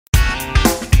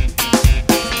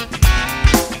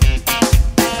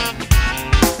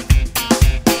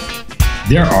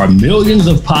There are millions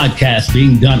of podcasts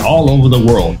being done all over the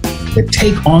world that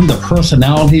take on the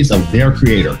personalities of their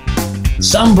creator.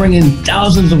 Some bring in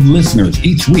thousands of listeners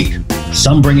each week.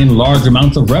 Some bring in large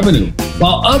amounts of revenue,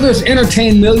 while others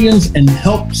entertain millions and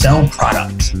help sell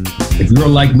products. If you're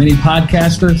like many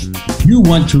podcasters, you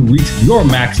want to reach your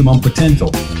maximum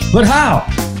potential. But how?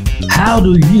 How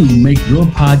do you make your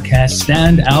podcast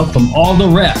stand out from all the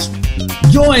rest?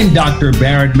 Join Dr.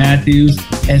 Barrett Matthews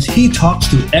as he talks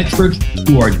to experts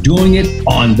who are doing it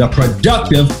on The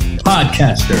Productive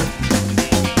Podcaster.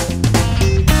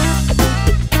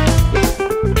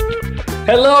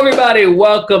 Hello, everybody.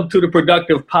 Welcome to The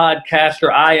Productive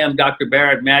Podcaster. I am Dr.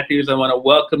 Barrett Matthews. I want to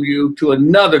welcome you to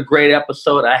another great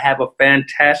episode. I have a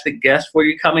fantastic guest for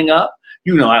you coming up.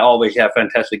 You know I always have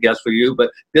fantastic guests for you, but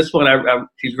this one,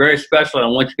 she's very special, and I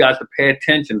want you guys to pay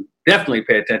attention. Definitely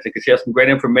pay attention because she has some great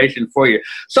information for you.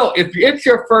 So if it's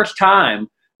your first time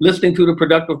listening to The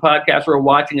Productive Podcast or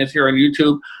watching us here on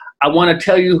YouTube, I want to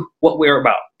tell you what we're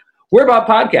about. We're about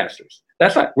podcasters.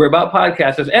 That's right. We're about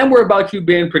podcasters, and we're about you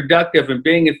being productive and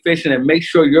being efficient and make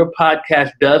sure your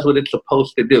podcast does what it's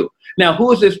supposed to do. Now,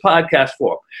 who is this podcast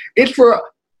for? It's for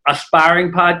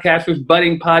aspiring podcasters,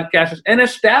 budding podcasters, and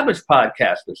established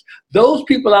podcasters. Those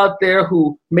people out there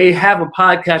who may have a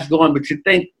podcast going, but you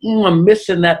think, I'm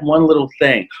missing that one little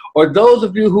thing. Or those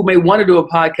of you who may want to do a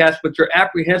podcast, but you're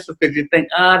apprehensive because you think,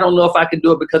 I don't know if I can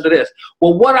do it because of this.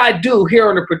 Well, what I do here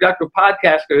on The Productive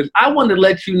Podcaster is I want to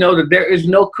let you know that there is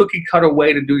no cookie cutter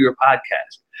way to do your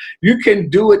podcast. You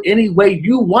can do it any way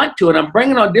you want to. And I'm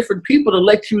bringing on different people to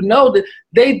let you know that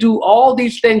they do all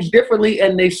these things differently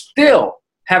and they still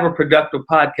have a productive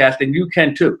podcast, and you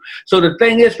can too. So the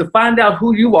thing is to find out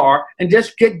who you are and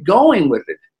just get going with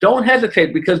it. Don't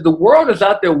hesitate because the world is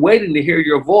out there waiting to hear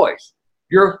your voice.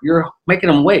 You're making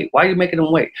them wait. Why are you making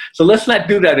them wait? So let's not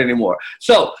do that anymore.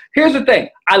 So here's the thing.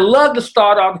 I love to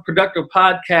start off the Productive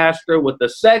Podcaster with a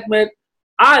segment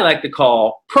I like to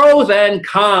call Pros and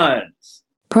Cons.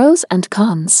 Pros and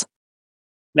Cons.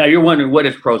 Now you're wondering, what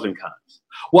is pros and cons?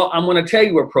 Well, I'm going to tell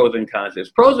you what pros and cons is.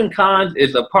 Pros and cons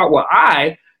is the part where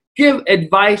I give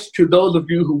advice to those of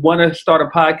you who want to start a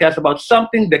podcast about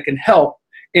something that can help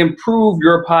improve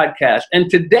your podcast. And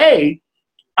today,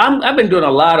 I've been doing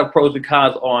a lot of pros and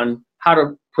cons on how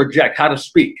to project, how to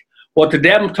speak. Well,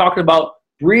 today I'm talking about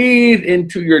breathe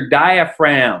into your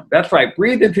diaphragm. That's right,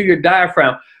 breathe into your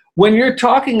diaphragm. When you're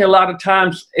talking, a lot of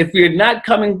times, if you're not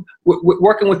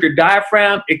working with your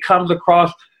diaphragm, it comes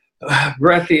across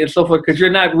breathy and so forth because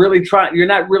you're not really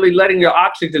letting your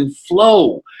oxygen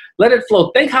flow. Let it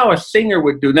flow. Think how a singer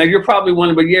would do. Now you're probably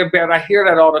wondering, but yeah, Barrett, I hear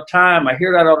that all the time.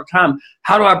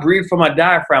 How do I breathe from my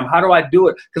diaphragm? How do I do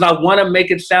it? Because I want to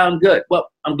make it sound good. Well,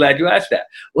 I'm glad you asked that.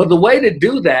 Well, the way to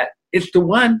do that is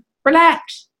to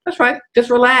relax. That's right.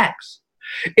 Just relax.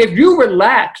 If you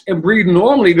relax and breathe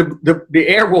normally, the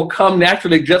air will come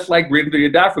naturally, just like breathing through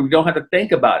your diaphragm. You don't have to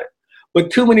think about it.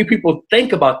 But too many people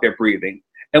think about their breathing.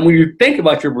 And when you think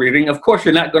about your breathing, of course,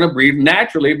 you're not going to breathe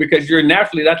naturally because you're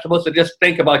naturally not supposed to just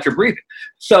think about your breathing.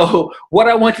 So what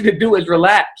I want you to do is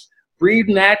relax. Breathe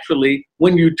naturally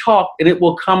when you talk, and it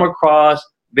will come across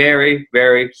very,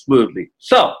 very smoothly.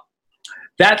 So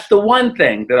that's the one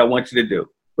thing that I want you to do.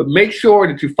 But make sure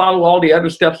that you follow all the other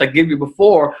steps I gave you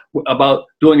before about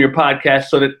doing your podcast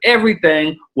so that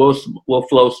everything will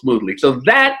flow smoothly. So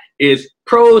that is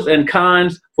pros and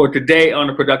cons for today on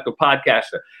The Productive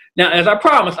Podcaster. Now, as I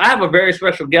promised, I have a very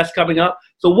special guest coming up.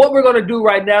 So what we're going to do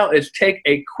right now is take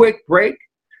a quick break,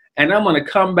 and I'm going to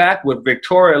come back with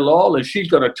Victoria Lowell, and she's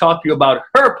going to talk to you about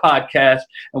her podcast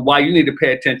and why you need to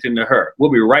pay attention to her.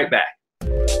 We'll be right back.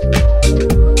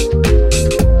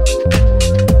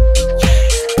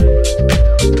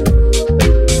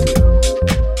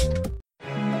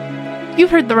 You've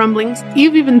heard the rumblings.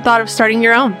 You've even thought of starting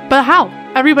your own. But how?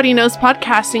 Everybody knows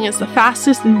podcasting is the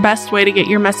fastest and best way to get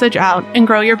your message out and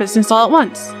grow your business all at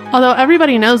once. Although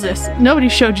everybody knows this, nobody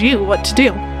showed you what to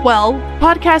do. Well,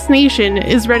 Podcast Nation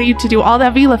is ready to do all the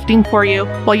heavy lifting for you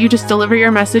while you just deliver your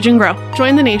message and grow.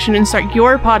 Join the nation and start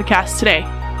your podcast today.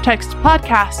 Text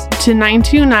podcast to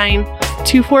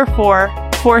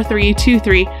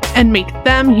 929-244-4323 and make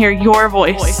them hear your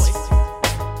voice.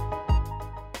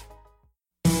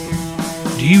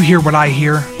 Do you hear what I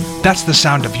hear? That's the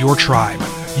sound of your tribe,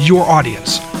 your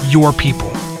audience, your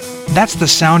people. That's the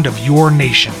sound of your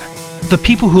nation. The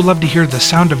people who love to hear the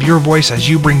sound of your voice as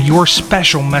you bring your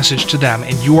special message to them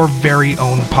in your very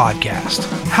own podcast.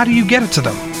 How do you get it to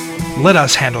them? Let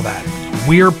us handle that.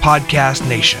 We're Podcast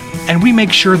Nation, and we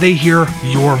make sure they hear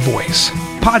your voice.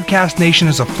 Podcast Nation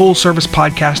is a full-service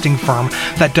podcasting firm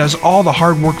that does all the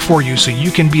hard work for you so you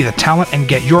can be the talent and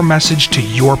get your message to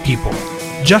your people.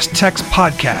 Just text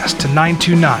podcast to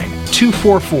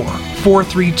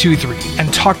 929-244-4323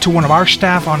 and talk to one of our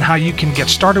staff on how you can get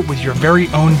started with your very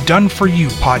own done-for-you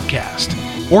podcast.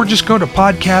 Or just go to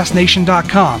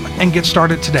podcastnation.com and get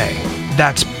started today.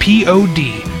 That's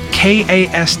PODCAST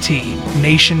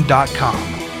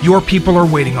nation.com. Your people are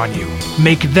waiting on you.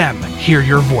 Make them hear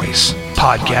your voice.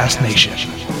 Podcast Nation.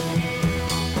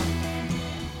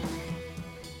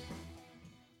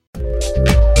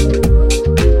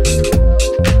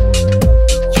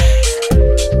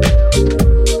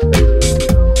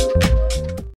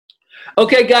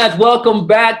 Okay, guys, welcome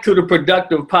back to the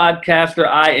Productive Podcaster.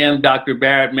 I am Dr.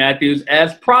 Barrett Matthews.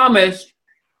 As promised,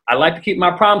 I like to keep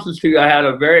my promises to you. I have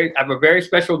a very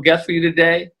special guest for you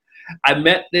today. I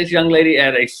met this young lady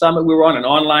at a summit. We were on an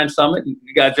online summit.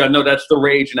 You guys know that's the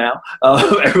rage now.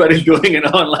 Everybody's doing an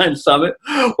online summit.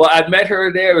 Well, I met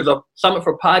her there. It was a summit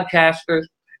for podcasters,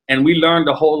 and we learned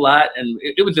a whole lot. And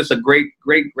it was just a great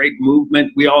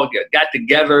movement. We all got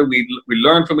together. We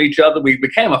learned from each other. We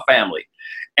became a family.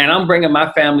 And I'm bringing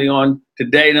my family on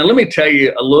today. Now, let me tell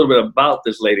you a little bit about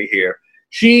this lady here.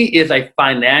 She is a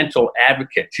financial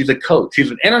advocate. She's a coach.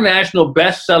 She's an international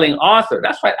best-selling author.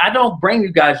 That's right. I don't bring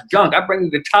you guys junk. I bring you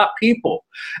the top people.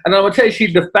 And I'm going to tell you,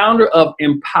 she's the founder of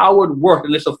Empowered Work.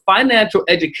 And it's a financial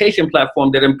education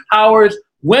platform that empowers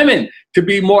women to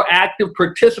be more active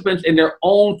participants in their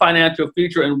own financial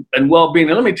future and well-being.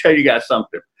 And let me tell you guys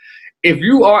something. If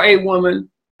you are a woman,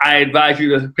 I advise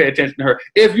you to pay attention to her.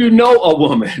 If you know a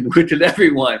woman, which is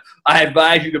everyone, I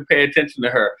advise you to pay attention to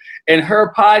her. And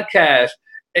her podcast,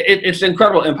 it's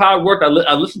incredible. Empowered Work,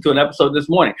 I listened to an episode this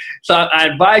morning. So I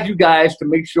advise you guys to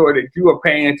make sure that you are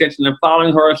paying attention and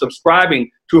following her and subscribing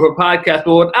to her podcast.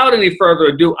 But without any further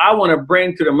ado, I want to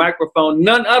bring to the microphone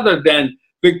none other than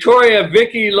Victoria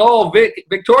Vicky Lowell.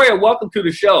 Victoria, welcome to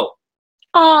the show.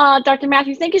 Dr.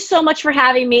 Matthews, thank you so much for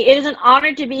having me. It is an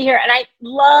honor to be here, and I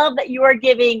love that you are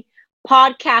giving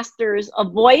podcasters a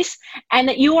voice and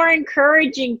that you are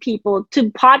encouraging people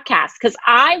to podcast, because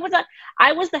I was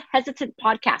the hesitant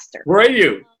podcaster. Were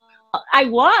you? I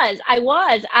was.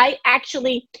 I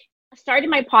actually started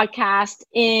my podcast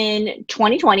in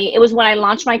 2020. It was when I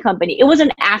launched my company. It was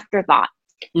an afterthought.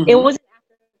 Mm-hmm. It was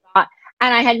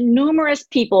and I had numerous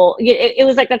people. It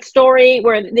was like that story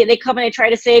where they come and they try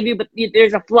to save you, but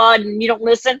there's a flood and you don't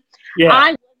listen. Yeah. I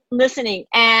wasn't listening.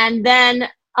 And then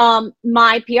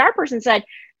my PR person said,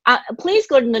 please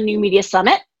go to the New Media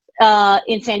Summit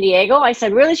in San Diego. I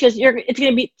said, really? She goes,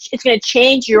 it's going to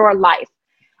change your life.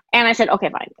 And I said,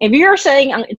 okay, fine. If you're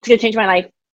saying it's going to change my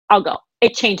life, I'll go.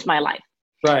 It changed my life.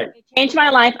 Right. It changed my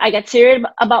life. I got serious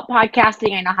about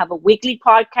podcasting. I now have a weekly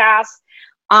podcast.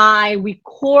 I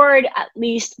record at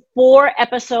least 4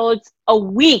 episodes a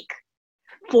week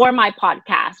for my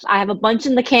podcast. I have a bunch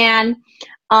in the can,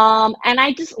 and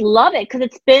I just love it because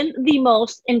it's been the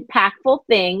most impactful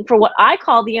thing for what I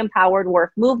call the empowered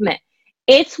work movement.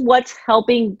 It's what's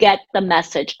helping get the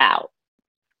message out,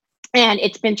 and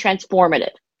it's been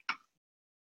transformative.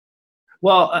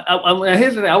 Well,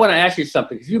 here's the thing. I want to ask you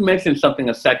something, because you mentioned something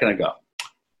a second ago.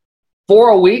 4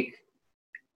 a week?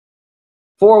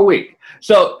 4 a week.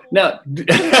 So now,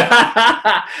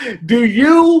 do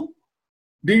you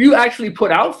actually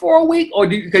put out 4 a week, or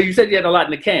because you said you had a lot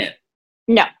in the can?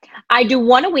 No, I do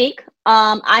 1 a week.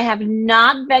 I have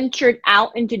not ventured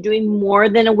out into doing more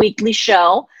than a weekly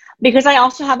show because I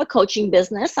also have a coaching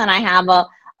business, and I have a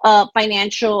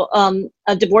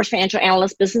divorce financial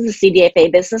analyst business, a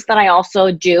CDFA business that I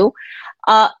also do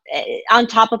on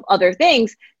top of other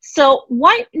things. So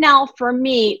right now for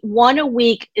me, 1 a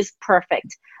week is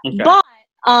perfect. Okay. But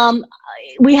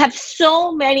we have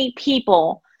so many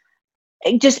people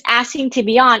just asking to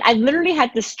be on. I literally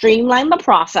had to streamline the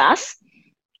process.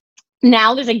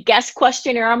 Now there's a guest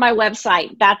questionnaire on my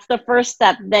website. That's the first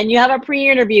step. Then you have a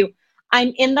pre-interview.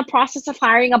 I'm in the process of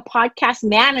hiring a podcast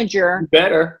manager.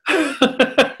 Better. And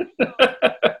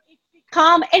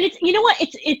it's, you know what?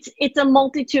 It's a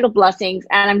multitude of blessings,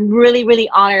 and I'm really, really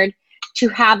honored to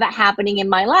have that happening in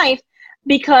my life,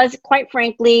 because quite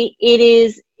frankly,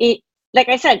 like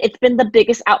I said, it's been the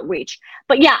biggest outreach.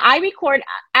 But yeah, I record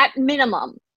at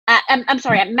maximum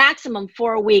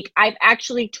 4 a week. I've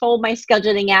actually told my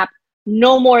scheduling app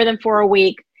no more than 4 a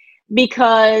week,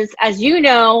 because as you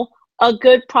know, a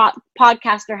good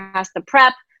podcaster has to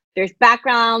prep. There's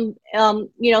background,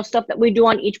 stuff that we do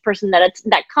on each person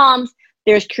that comes.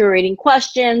 There's curating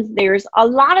questions. There's a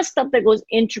lot of stuff that goes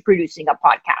into producing a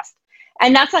podcast.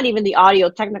 And that's not even the audio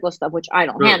technical stuff, which I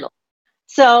don't handle.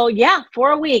 So yeah,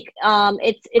 4 a week.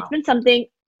 It's been something.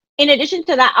 in addition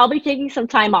to that, I'll be taking some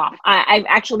time off. I've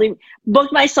actually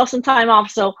booked myself some time off,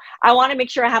 so I want to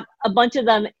make sure I have a bunch of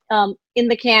them in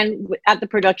the can at the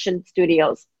production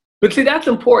studios. But see, that's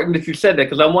important that you said that,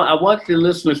 because I want your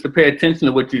listeners to pay attention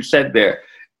to what you said there.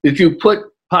 That you put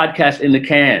podcasts in the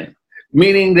can,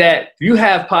 meaning that you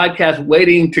have podcasts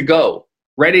waiting to go,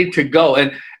 ready to go,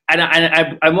 and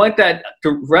I want that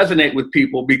to resonate with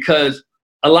people, because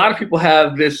a lot of people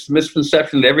have this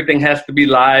misconception that everything has to be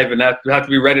live and have to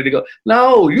be ready to go.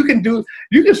 No, you can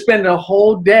spend a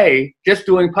whole day just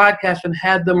doing podcasts and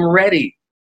have them ready.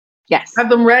 Yes. Have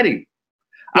them ready.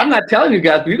 Yes. I'm not telling you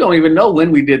guys, but you don't even know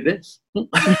when we did this.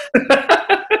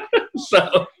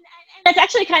 So that's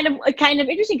actually kind of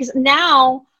interesting, because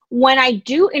now when I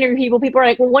do interview people are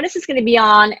like, well, when is this going to be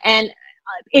on? And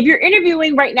if you're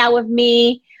interviewing right now with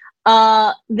me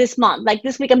this month, like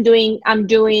this week, I'm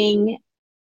doing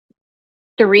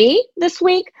 3 this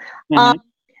week. Mm-hmm.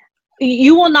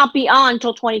 You will not be on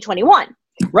until 2021.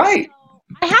 Right.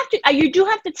 So you do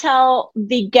have to tell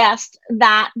the guest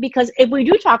that, because if we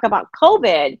do talk about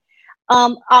COVID,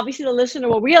 obviously the listener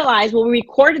will realize, well, we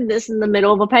recorded this in the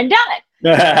middle of a pandemic.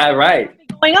 Right.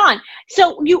 Going on.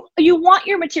 So you want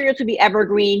your material to be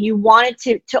evergreen. You want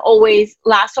it to always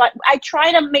last. So I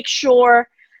try to make sure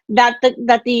that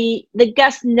the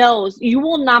guest knows you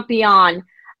will not be on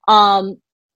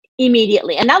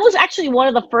immediately. And that was actually one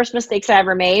of the first mistakes I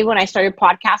ever made when I started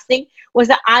podcasting, was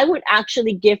that I would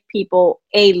actually give people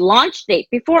a launch date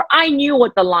before I knew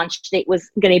what the launch date was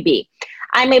going to be.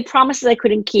 I made promises I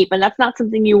couldn't keep, and that's not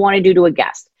something you want to do to a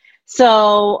guest.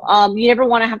 So you never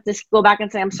want to have to go back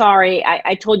and say, I'm sorry,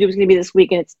 I told you it was going to be this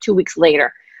week and it's 2 weeks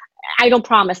later. I don't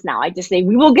promise now. I just say,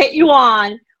 we will get you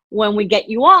on when we get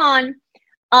you on.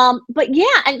 But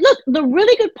yeah, and look, the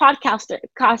really good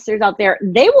podcasters out there,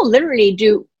 they will literally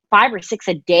do 5 or 6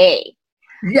 a day.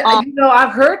 Yeah,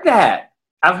 I've heard that.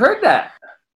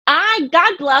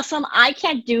 God bless them. I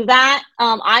can't do that.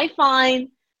 I find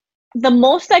the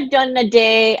most I've done in a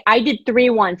day, I did 3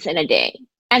 once in a day,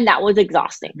 and that was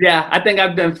exhausting. Yeah, I think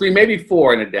I've done 3, maybe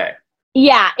 4 in a day.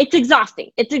 Yeah, it's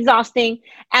exhausting.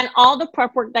 And all the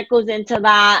prep work that goes into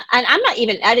that. And I'm not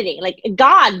even editing. Like,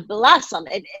 God bless them.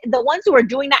 The ones who are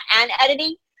doing that and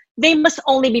editing, they must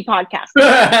only be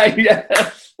podcasters.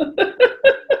 Yes.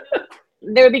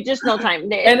 There would be just no time.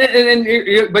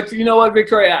 But you know what,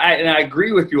 Victoria, I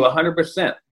agree with you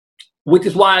 100%. Which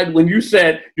is why when you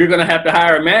said you're going to have to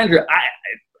hire a manager,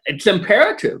 it's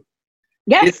imperative.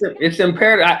 Yes. It's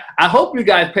imperative. I hope you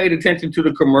guys paid attention to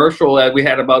the commercial that we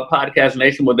had about Podcast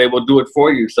Nation, where they will do it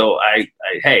for you. So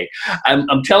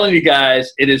I'm telling you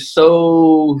guys, it is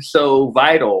so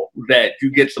vital that you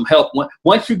get some help.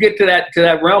 Once you get to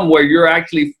that realm where you're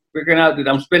actually figuring out that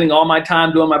I'm spending all my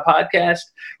time doing my podcast,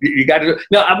 you got to do.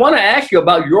 Now, I want to ask you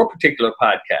about your particular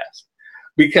podcast,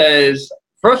 because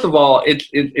first of all, it's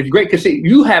great because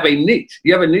you have a niche.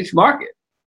 You have a niche market.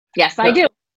 Yes, I do.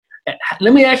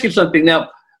 Let me ask you something.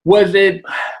 Now, was it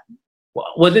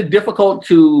difficult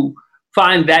to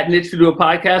find that niche to do a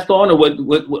podcast on,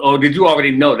 or did you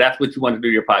already know that's what you wanted to do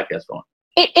your podcast on?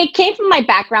 It came from my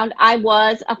background. I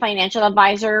was a financial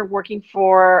advisor working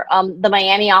for the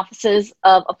Miami offices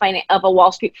of a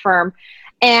Wall Street firm,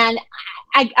 and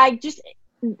I just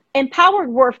Empowered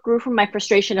Worth grew from my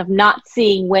frustration of not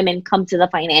seeing women come to the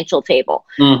financial table.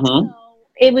 Mm-hmm. So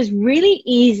it was really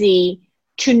easy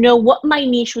to know what my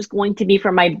niche was going to be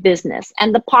for my business.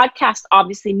 And the podcast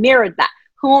obviously mirrored that.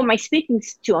 Who am I speaking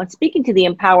to? I'm speaking to the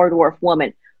Empowered Worth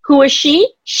woman. Who is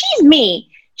she? She's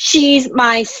me. She's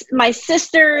my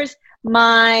sisters,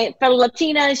 my fellow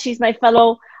Latinas. She's my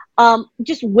fellow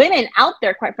just women out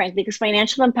there, quite frankly, because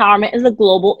financial empowerment is a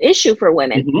global issue for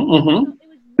women. Mm-hmm, mm-hmm. So it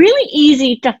was really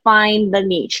easy to find the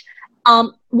niche.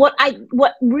 What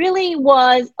really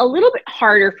was a little bit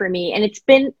harder for me, and it's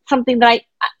been something that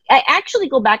I actually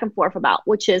go back and forth about,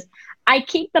 which is I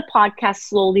keep the podcast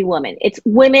Slowly Women. It's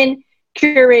women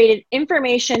curated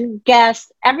information,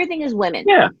 guests, everything is women.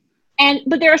 Yeah.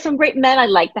 But there are some great men I'd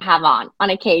like to have on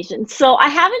occasion. So I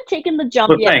haven't taken the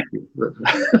jump yet. Thank you.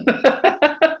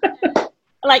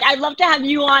 Like, I'd love to have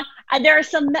you on. There are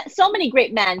so many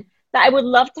great men that I would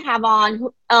love to have on.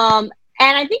 And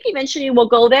I think eventually we'll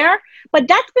go there. But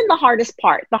that's been the hardest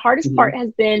part. The hardest part has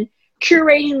been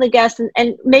curating the guests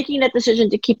and making that decision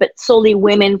to keep it solely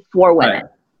women for women.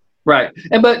 Right.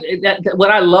 But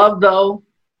what I love, though,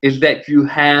 is that you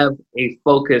have a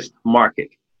focused market.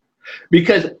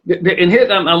 Because, and here,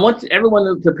 I want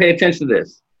everyone to pay attention to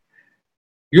this.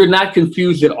 You're not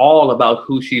confused at all about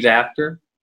who she's after.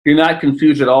 You're not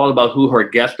confused at all about who her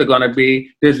guests are going to be.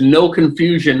 There's no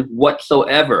confusion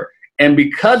whatsoever. And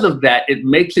because of that, it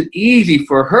makes it easy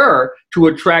for her to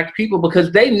attract people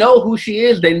because they know who she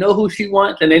is, they know who she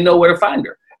wants, and they know where to find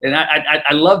her. And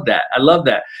I love that. I love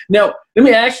that. Now, let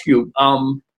me ask you,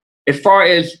 as far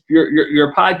as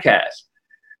your podcast,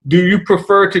 do you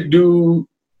prefer to do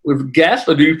with guests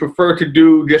or do you prefer to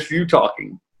do just you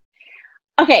talking?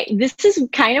 Okay, this is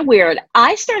kind of weird.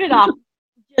 I started off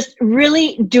just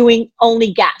really doing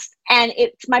only guests, and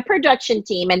it's my production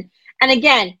team. And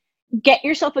again, get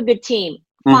yourself a good team.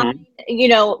 Find,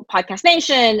 Podcast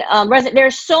Nation,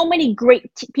 there's so many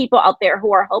great people out there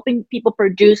who are helping people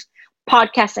produce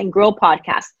podcasts and grow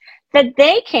podcasts, that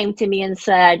they came to me and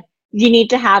said, you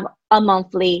need to have a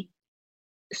monthly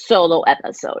solo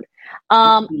episode.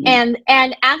 And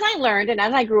as I learned and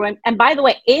as I grew, and by the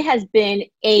way, it has been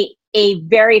a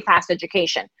very fast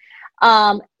education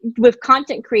with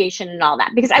content creation and all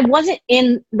that, because I wasn't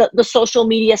in the social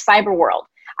media cyber world.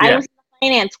 I was in the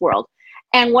finance world.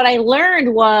 And what I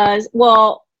learned was,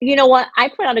 well, you know what? I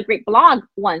put out a great blog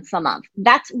once a month.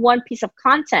 That's one piece of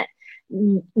content.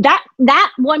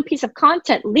 That one piece of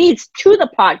content leads to the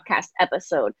podcast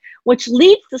episode, which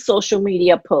leads to social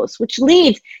media posts,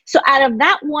 so out of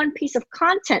that one piece of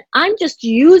content, I'm just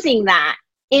using that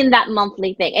in that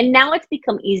monthly thing. And now it's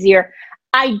become easier.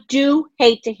 I do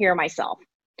hate to hear myself.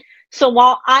 So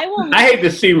while I hate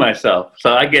to see myself,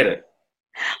 so I get it.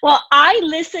 Well, I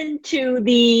listen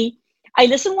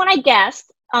when I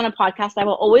guest on a podcast. I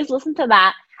will always listen to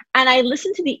that. And I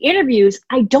listen to the interviews.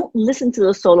 I don't listen to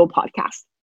the solo podcast.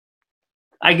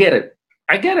 I get it.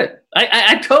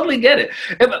 I totally get it.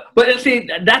 But see,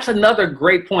 that's another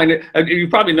great point. You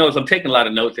probably notice I'm taking a lot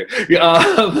of notes here.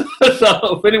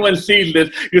 So if anyone sees this,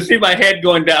 you'll see my head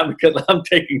going down because I'm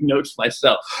taking notes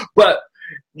myself. But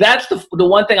that's the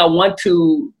one thing I want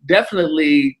to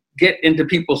definitely get into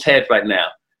people's heads right now.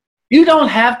 You don't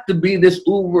have to be this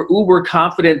uber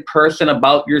confident person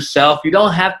about yourself. You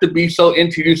don't have to be so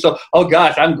into you. So, oh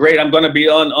gosh, I'm great. I'm going to be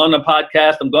on a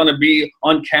podcast. I'm going to be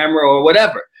on camera or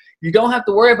whatever. You don't have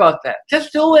to worry about that.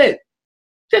 Just do it.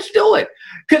 Just do it.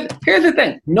 Because here's the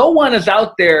thing. No one is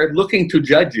out there looking to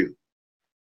judge you.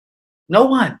 No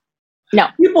one. No.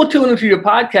 People tune into your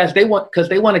podcast because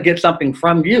they want to get something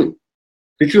from you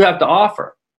that you have to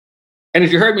offer. And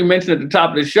as you heard me mention at the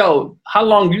top of the show, how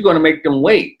long are you going to make them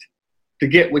wait to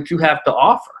get what you have to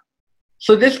offer?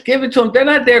 So just give it to them. They're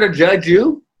not there to judge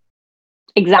you.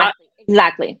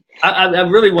 Exactly. I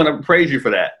really want to praise you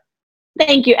for that.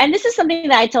 Thank you. And this is something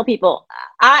that I tell people.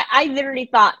 I literally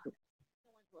thought,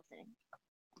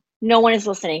 no one is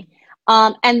listening.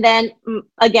 And then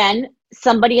again,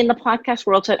 somebody in the podcast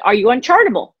world said, are you on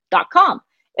Chartable.com?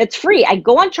 It's free. I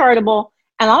go on Chartable,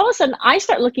 and all of a sudden I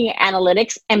start looking at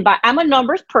analytics, and I'm a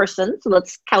numbers person. So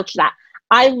let's couch that.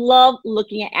 I love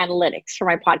looking at analytics for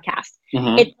my podcast.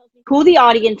 Mm-hmm. It tells me who the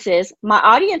audience is. My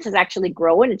audience has actually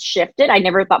grown. It's shifted. I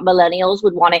never thought millennials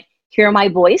would want to hear my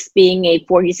voice being a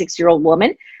 46-year-old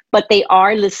woman, but they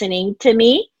are listening to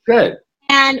me. Good.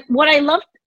 And what I loved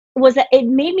was that it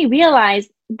made me realize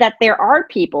that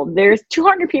there's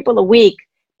 200 people a week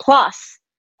plus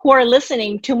who are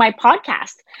listening to my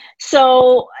podcast.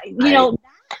 So,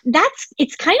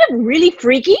 it's kind of really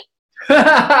freaky.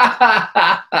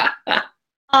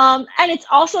 And it's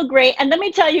also great. And let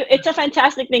me tell you, it's a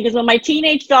fantastic thing, because when my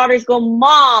teenage daughters go,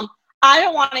 Mom, I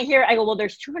don't want to hear, I go, well,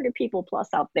 there's 200 people plus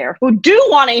out there who do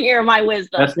want to hear my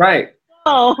wisdom. That's right.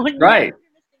 Oh, right.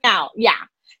 Now, yeah.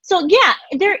 So yeah,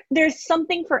 there's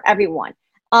something for everyone.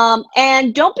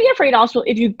 And don't be afraid also,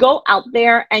 if you go out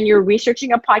there and you're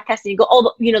researching a podcast and you go,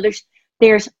 oh,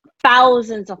 there's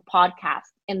thousands of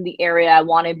podcasts in the area I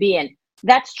want to be in.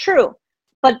 That's true.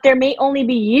 But there may only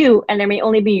be you, and there may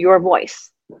only be your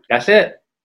voice. That's it.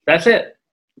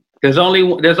 There's only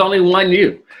one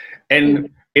you. And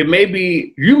it may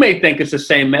be, you may think it's the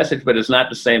same message, but it's not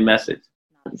the same message.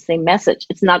 It's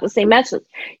not the same message.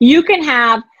 You can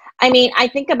have, I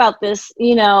think about this,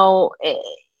 in a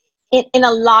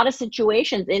lot of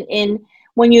situations, in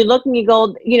when you look and you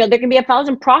go, there can be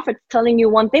 1,000 prophets telling you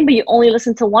one thing, but you only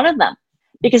listen to one of them,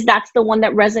 because that's the one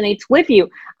that resonates with you.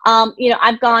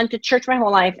 I've gone to church my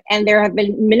whole life, and there have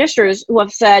been ministers who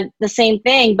have said the same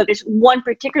thing, but there's one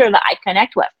particular that I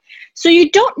connect with. So you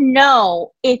don't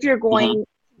know if you're going to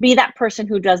be that person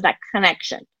who does that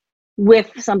connection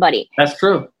with somebody. That's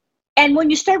true. And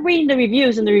when you start reading the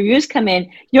reviews and the reviews come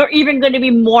in, you're even going to be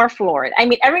more floored.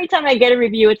 Every time I get a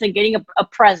review, it's like getting a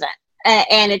present.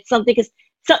 And it's something, because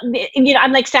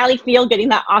I'm like Sally Field getting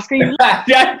that Oscar. You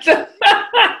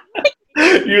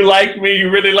like me?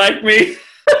 You really like me?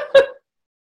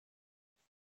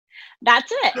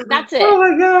 That's it. Oh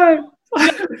my God.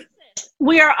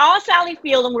 We are all Sally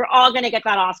Field, and we're all going to get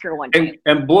that Oscar one day.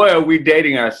 And boy, are we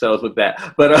dating ourselves with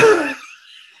that. But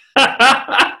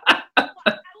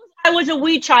I was a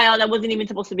wee child. I wasn't even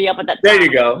supposed to be up at that time. There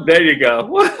you go. There you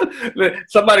go.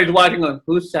 Somebody's watching on,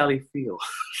 who's Sally Field?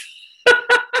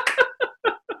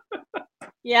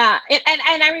 Yeah,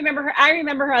 and I remember her. I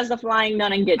remember her as the Flying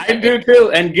Nun and Gidget. I do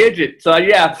too, and Gidget. So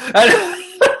yeah.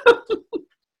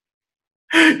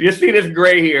 You see this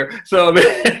gray here. So,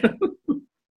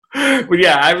 but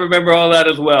yeah, I remember all that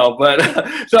as well. But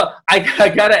so I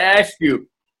got to ask you,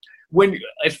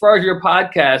 as far as your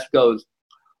podcast goes,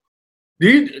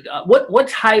 what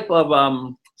type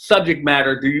of subject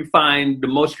matter do you find the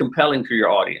most compelling to your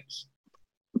audience?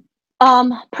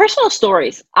 Personal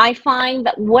stories. I find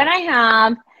that when I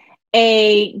have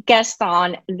a guest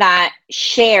on that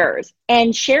shares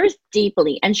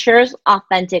deeply and shares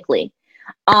authentically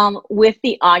with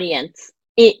the audience,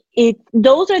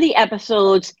 those are the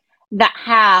episodes that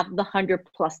have the 100+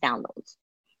 downloads.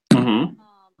 Mm-hmm.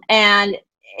 And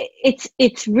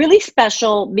it's really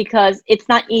special because it's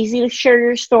not easy to share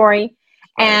your story.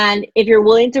 Right. And if you're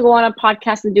willing to go on a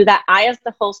podcast and do that, I as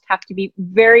the host have to be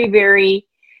very, very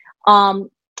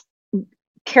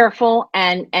careful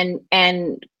and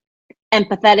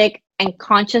empathetic and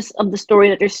conscious of the story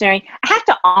that they're sharing. I have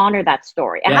to honor that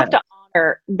story. I have to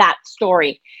honor that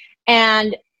story,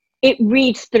 and it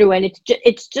reads through. And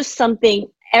it's just something.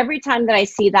 Every time that I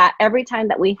see that, every time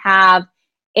that we have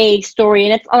a story,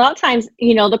 and it's a lot of times,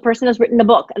 the person has written a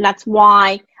book, and that's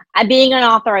why being an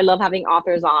author, I love having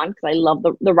authors on because I love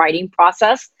the writing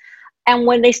process. And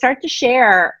when they start to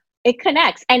share, it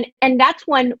connects, and that's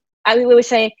when I always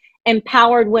say,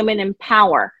 empowered women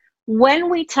empower.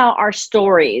 When we tell our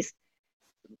stories,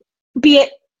 be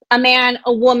it a man,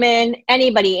 a woman,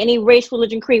 anybody, any race,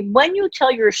 religion, creed, when you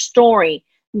tell your story,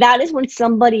 that is when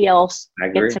somebody else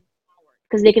gets empowered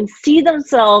because they can see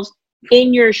themselves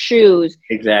in your shoes.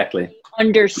 Exactly.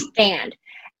 Understand.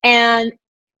 And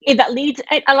if that leads,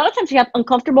 a lot of times we have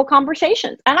uncomfortable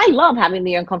conversations, and I love having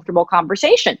the uncomfortable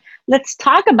conversation. Let's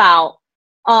talk about,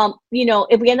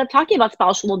 if we end up talking about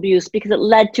spousal abuse because it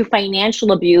led to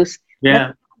financial abuse,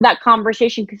 that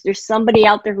conversation, because there's somebody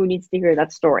out there who needs to hear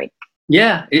that story.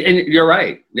 Yeah, and you're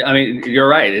right. I mean, you're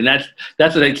right, and that's the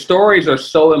thing. Stories are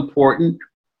so important.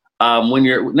 When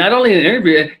you're not only in an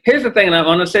interview, here's the thing, and I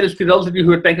want to say this to those of you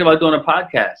who are thinking about doing a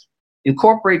podcast: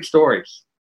 incorporate stories.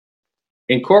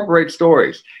 Incorporate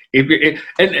stories. And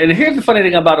here's the funny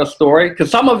thing about a story,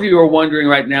 because some of you are wondering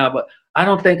right now, but I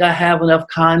don't think I have enough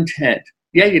content.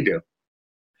 Yeah, you do.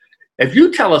 If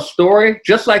you tell a story,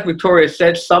 just like Victoria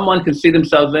said, someone can see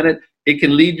themselves in it. It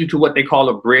can lead you to what they call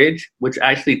a bridge, which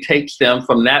actually takes them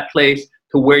from that place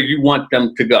to where you want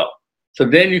them to go. So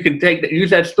then you can use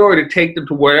that story to take them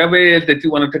to wherever it is that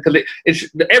you want them to,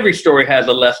 because every story has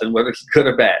a lesson, whether it's good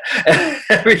or bad.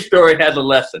 Every story has a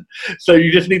lesson. So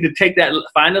you just need to take that,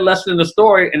 find a lesson in the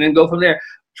story, and then go from there.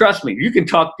 Trust me, you can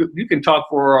talk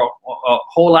for a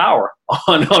whole hour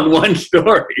on one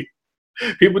story.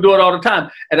 People do it all the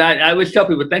time. And I always tell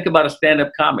people, think about a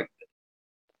stand-up comic.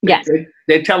 Yes.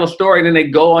 They tell a story, then they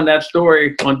go on that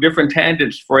story on different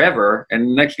tangents forever.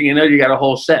 And next thing you know, you got a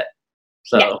whole set.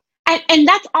 So. Yes. And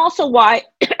that's also why,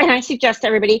 and I suggest to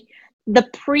everybody, the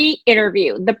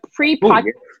pre-interview, the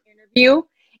pre-podcast interview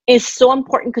is so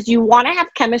important, because you want to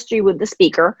have chemistry with the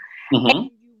speaker. Mm-hmm. And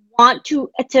you want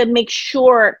to make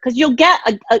sure, because you'll get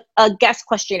a guest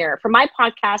questionnaire. For my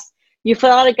podcast, you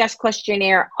fill out a guest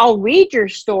questionnaire. I'll read your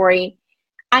story.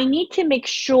 I need to make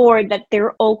sure that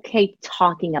they're okay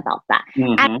talking about that.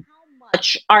 Mm-hmm. And how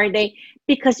much are they?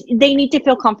 Because they need to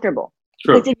feel comfortable.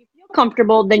 True. Because if you feel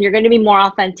comfortable, then you're going to be more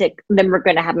authentic. Then we're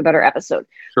going to have a better episode.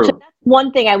 True. So that's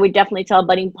one thing I would definitely tell a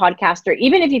budding podcaster,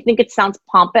 even if you think it sounds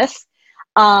pompous,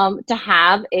 to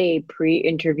have a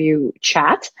pre-interview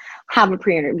chat. Have a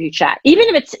pre-interview chat, even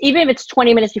if it's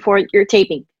 20 minutes before you're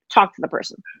taping. Talk to the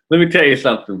person. Let me tell you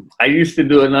something. I used to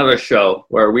do another show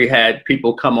where we had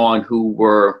people come on who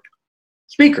were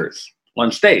speakers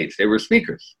on stage. They were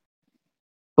speakers.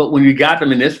 But when you got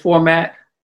them in this format,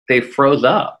 they froze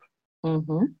up.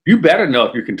 Mm-hmm. You better know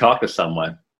if you can talk to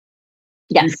someone.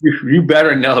 Yes. You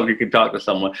better know if you can talk to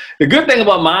someone. The good thing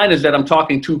about mine is that I'm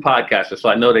talking to podcasters, so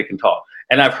I know they can talk.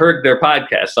 And I've heard their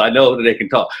podcasts, so I know that they can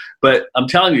talk. But I'm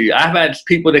telling you, I've had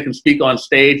people that can speak on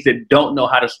stage that don't know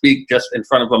how to speak just in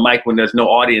front of a mic when there's no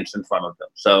audience in front of them.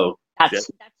 So that's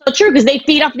so true, because they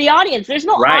feed off the audience. There's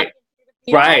no audience.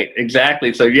 Right,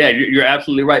 exactly. So yeah, you're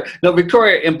absolutely right. Now,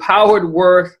 Victoria, Empowered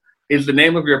Worth is the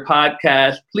name of your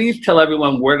podcast. Please tell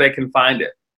everyone where they can find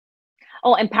it.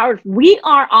 Oh, Empowered. We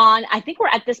are on, I think we're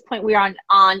at this point, we are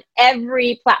on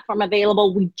every platform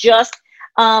available. We just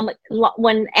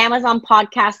When Amazon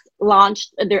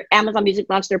Music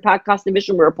launched their podcast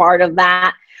division, we're a part of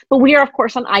that. But we are, of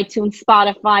course, on iTunes,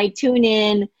 Spotify,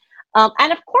 TuneIn,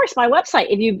 and of course, my website.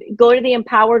 If you go to the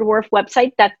Empowered Worth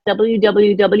website, that's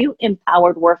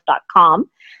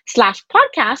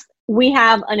www.empoweredworth.com/podcast. We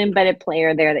have an embedded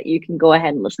player there that you can go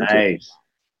ahead and listen to. Nice.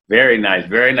 Very nice.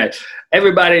 Very nice.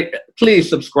 Everybody, please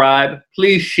subscribe.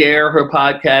 Please share her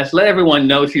podcast. Let everyone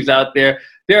know she's out there.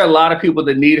 There are a lot of people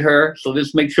that need her. So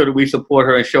just make sure that we support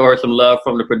her and show her some love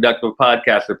from the Productive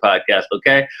Podcaster podcast.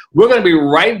 Okay. We're going to be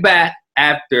right back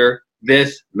after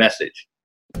this message.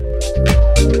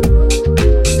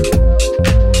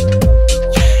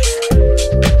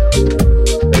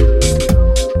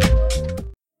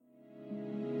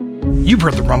 You've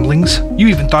heard the rumblings. You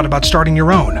even thought about starting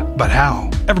your own. But how?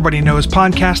 Everybody knows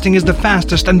podcasting is the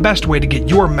fastest and best way to get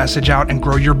your message out and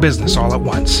grow your business all at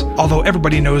once. Although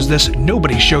everybody knows this,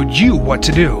 nobody showed you what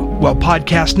to do. Well,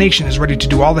 Podcast Nation is ready to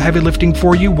do all the heavy lifting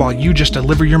for you while you just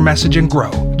deliver your message and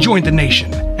grow. Join the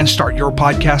nation and start your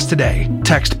podcast today.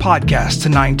 Text podcast to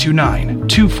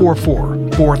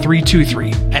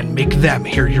 929-244-4323 and make them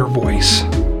hear your voice.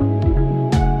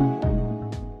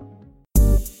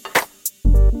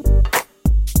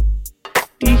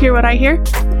 Do you hear what I hear?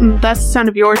 That's the sound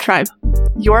of your tribe,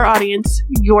 your audience,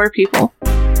 your people.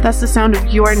 That's the sound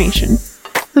of your nation.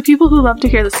 The people who love to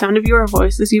hear the sound of your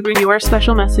voice as you bring your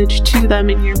special message to them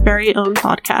in your very own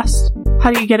podcast. How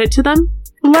do you get it to them?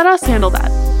 Let us handle that.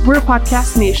 We're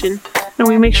Podcast Nation, and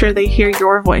we make sure they hear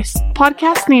your voice.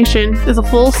 Podcast Nation is a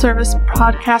full-service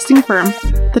podcasting firm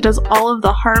that does all of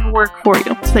the hard work for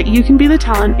you so that you can be the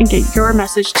talent and get your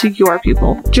message to your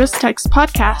people. Just text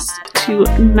podcast to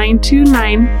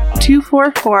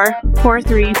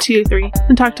 929-244-4323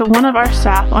 and talk to one of our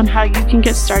staff on how you can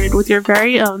get started with your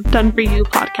very own done-for-you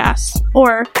podcast.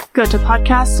 Or go to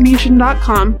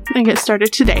podcastnation.com and get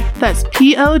started today. That's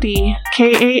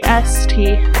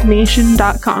PODCAST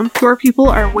nation.com. Your people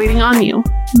are waiting on you.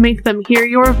 Make them hear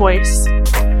your voice.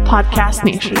 Podcast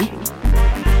Nation.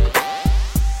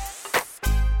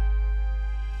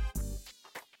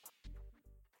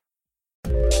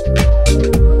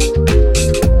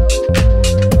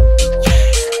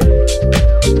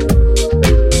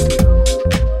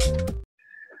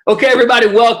 Okay, everybody,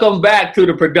 welcome back to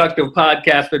the Productive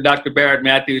Podcaster. Dr. Barrett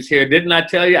Matthews here. Didn't I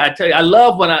tell you? I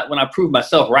love when I prove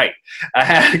myself right. I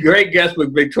had a great guest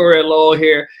with Victoria Lowell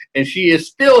here, and she is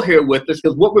still here with us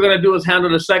because what we're going to do is handle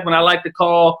the segment I like to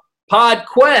call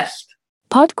PodQuest.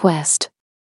 PodQuest.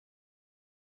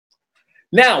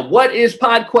 Now, what is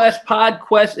PodQuest?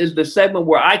 PodQuest is the segment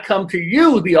where I come to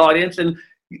you, the audience, and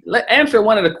answer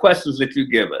one of the questions that you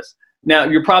give us. Now,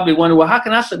 you're probably wondering, well, how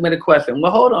can I submit a question?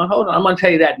 Well, hold on. I'm going to tell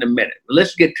you that in a minute.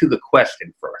 Let's get to the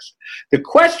question first. The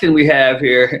question we have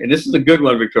here, and this is a good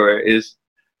one, Victoria, is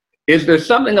there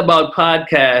something about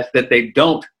podcasts that they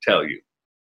don't tell you?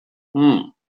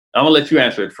 I'm going to let you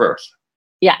answer it first.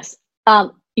 Yes.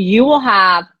 You will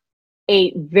have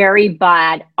a very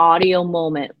bad audio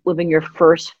moment within your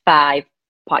first 5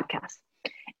 podcasts.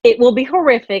 It will be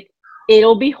horrific.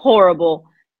 It'll be horrible.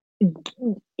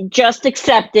 Just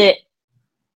accept it.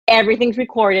 Everything's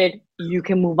recorded. You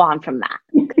can move on from that.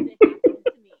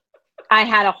 I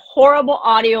had a horrible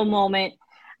audio moment.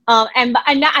 And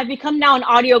now I've become now an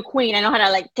audio queen. I know how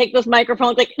to take those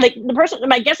microphones. Like the person,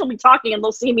 my guest will be talking and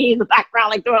they'll see me in the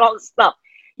background, doing all this stuff.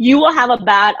 You will have a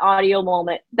bad audio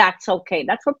moment. That's okay.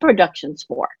 That's what production's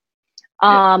for.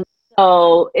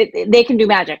 So they can do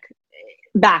magic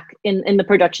back in the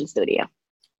production studio.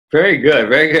 Very good.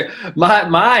 Very good.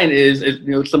 Mine is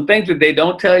some things that they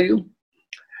don't tell you.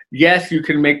 Yes, you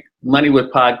can make money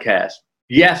with podcasts.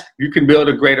 Yes, you can build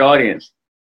a great audience,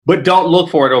 but don't look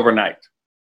for it overnight.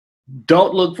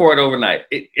 Don't look for it overnight.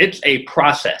 It's a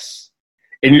process.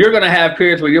 And you're going to have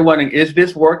periods where you're wondering, is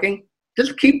this working?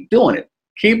 Just keep doing it.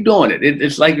 Keep doing it.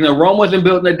 It's like, Rome wasn't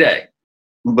built in a day,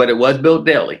 but it was built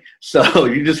daily. So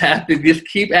you just have to just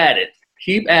keep at it.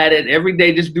 Keep at it every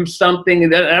day. Just do something.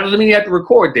 That doesn't mean you have to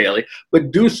record daily, but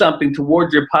do something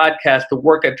towards your podcast to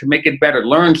work at, to make it better.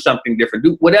 Learn something different.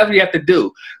 Do whatever you have to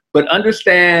do. But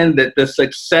understand that the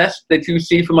success that you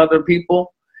see from other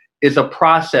people is a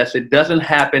process. It doesn't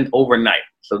happen overnight.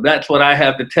 So that's what I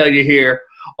have to tell you here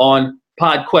on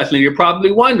PodQuest. And you're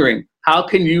probably wondering, how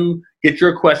can you get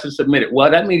your questions submitted?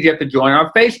 Well, that means you have to join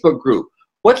our Facebook group.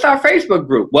 What's our Facebook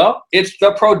group? Well, it's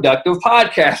the Productive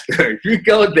Podcaster. You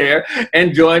go there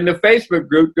and join the Facebook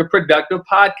group, the Productive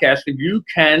Podcaster. You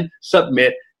can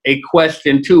submit a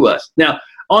question to us. Now,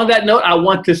 on that note, I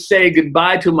want to say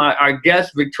goodbye to our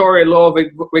guest, Victoria Lowell.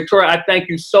 Victoria, I thank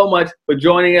you so much for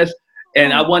joining us.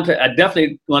 And I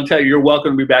definitely want to tell you, you're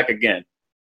welcome to be back again.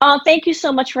 Thank you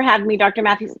so much for having me, Dr.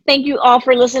 Matthews. Thank you all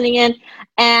for listening in.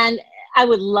 And I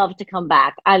would love to come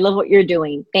back. I love what you're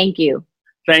doing. Thank you.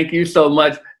 Thank you so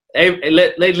much. Hey,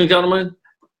 ladies and gentlemen,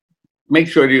 make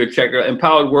sure you check her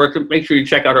Empowered Work. Make sure you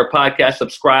check out her podcast,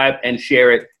 subscribe, and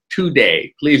share it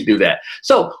today. Please do that.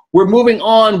 So we're moving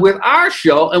on with our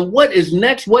show. And what is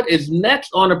next? What is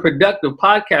next on a productive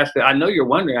podcaster? I know you're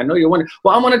wondering.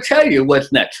 Well, I'm going to tell you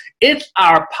what's next. It's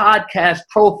our podcast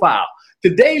profile.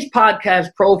 Today's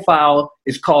podcast profile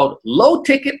is called Low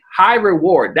Ticket, High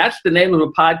Reward. That's the name of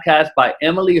a podcast by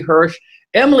Emily Hirsch.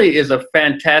 Emily is a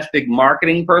fantastic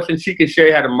marketing person. She can show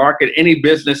you how to market any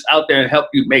business out there and help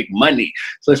you make money.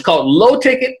 So it's called Low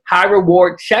Ticket, High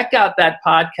Reward. Check out that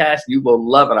podcast. You will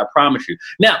love it. I promise you.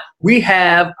 Now, we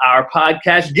have our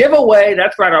podcast giveaway.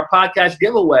 That's right, our podcast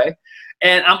giveaway.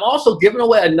 And I'm also giving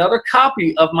away another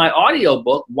copy of my audio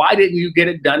book, Why Didn't You Get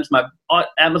It Done? It's my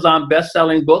Amazon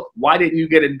best-selling book, Why Didn't You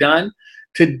Get It Done?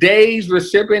 Today's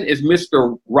recipient is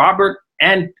Mr. Robert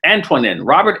Antonin.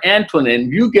 Robert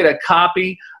Antonin, you get a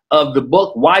copy of the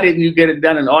book, Why Didn't You Get It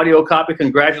Done? An audio copy.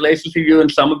 Congratulations to you. And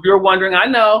some of you are wondering, I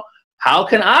know, how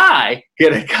can I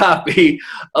get a copy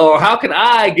or how can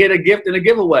I get a gift in a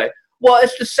giveaway? Well,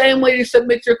 it's the same way you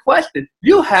submit your question.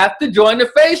 You have to join the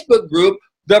Facebook group,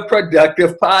 The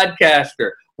Productive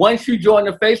Podcaster. Once you join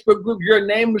the Facebook group, your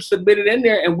name is submitted in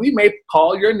there, and we may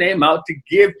call your name out to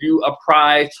give you a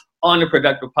prize on the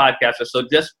Productive Podcaster. So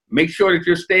just make sure that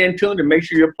you're staying tuned and make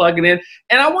sure you're plugging in.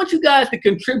 And I want you guys to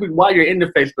contribute while you're in the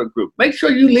Facebook group. Make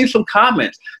sure you leave some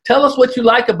comments. Tell us what you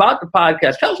like about the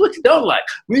podcast. Tell us what you don't like.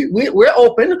 We're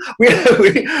open.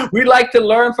 We like to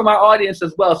learn from our audience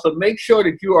as well. So make sure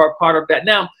that you are a part of that.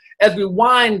 Now, as we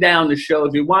wind down the show,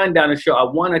 I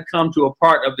want to come to a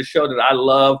part of the show that I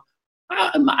love.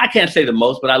 I can't say the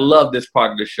most, but I love this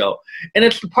part of the show. And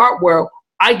it's the part where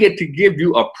I get to give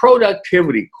you a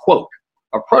productivity quote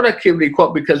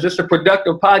because it's a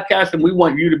productive podcast and we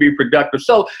want you to be productive.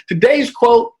 So today's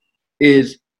quote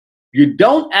is, you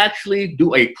don't actually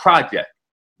do a project.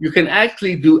 You can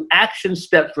actually do action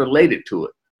steps related to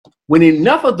it. When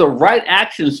enough of the right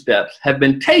action steps have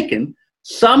been taken,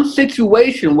 some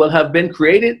situation will have been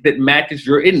created that matches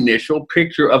your initial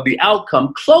picture of the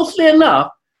outcome closely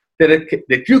enough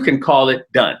that you can call it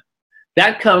done.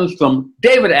 That comes from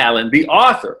David Allen, the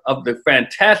author of the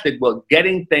fantastic book,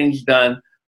 Getting Things Done,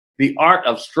 The Art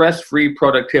of Stress-Free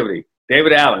Productivity.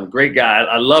 David Allen, great guy.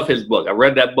 I love his book. I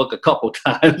read that book a couple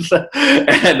times,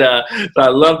 and so I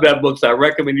love that book, so I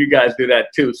recommend you guys do that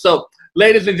too. So,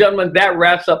 ladies and gentlemen, that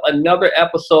wraps up another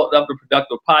episode of the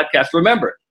Productive Podcast.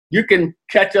 Remember, you can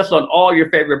catch us on all your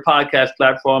favorite podcast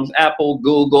platforms, Apple,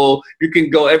 Google. You can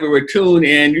go everywhere, tune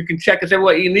in. You can check us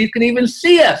everywhere. And you can even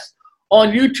see us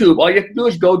on YouTube. All you have to do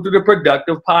is go to the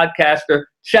Productive Podcaster.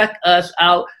 Check us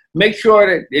out. Make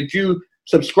sure that you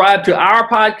subscribe to our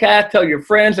podcast, tell your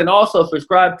friends, and also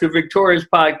subscribe to Victoria's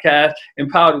podcast,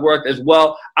 Empowered Work, as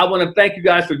well. I want to thank you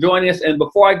guys for joining us. And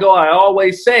before I go, I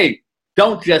always say,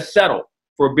 don't just settle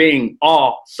for being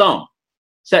awesome.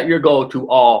 Set your goal to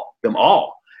all them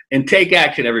all. And take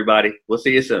action, everybody. We'll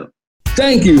see you soon.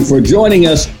 Thank you for joining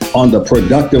us on the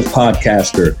Productive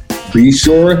Podcaster. Be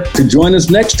sure to join us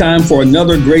next time for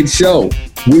another great show.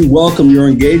 We welcome your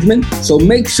engagement, so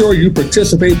make sure you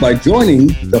participate by joining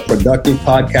the Productive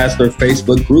Podcaster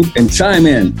Facebook group and chime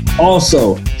in.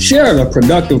 Also, share the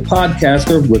Productive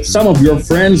Podcaster with some of your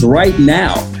friends right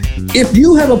now. If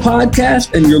you have a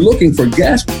podcast and you're looking for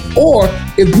guests, or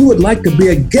if you would like to be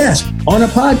a guest on a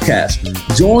podcast,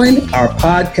 join our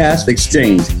podcast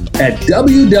exchange at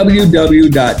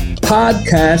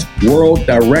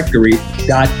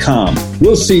www.podcastworlddirectory.com.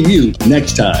 We'll see you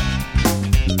next time.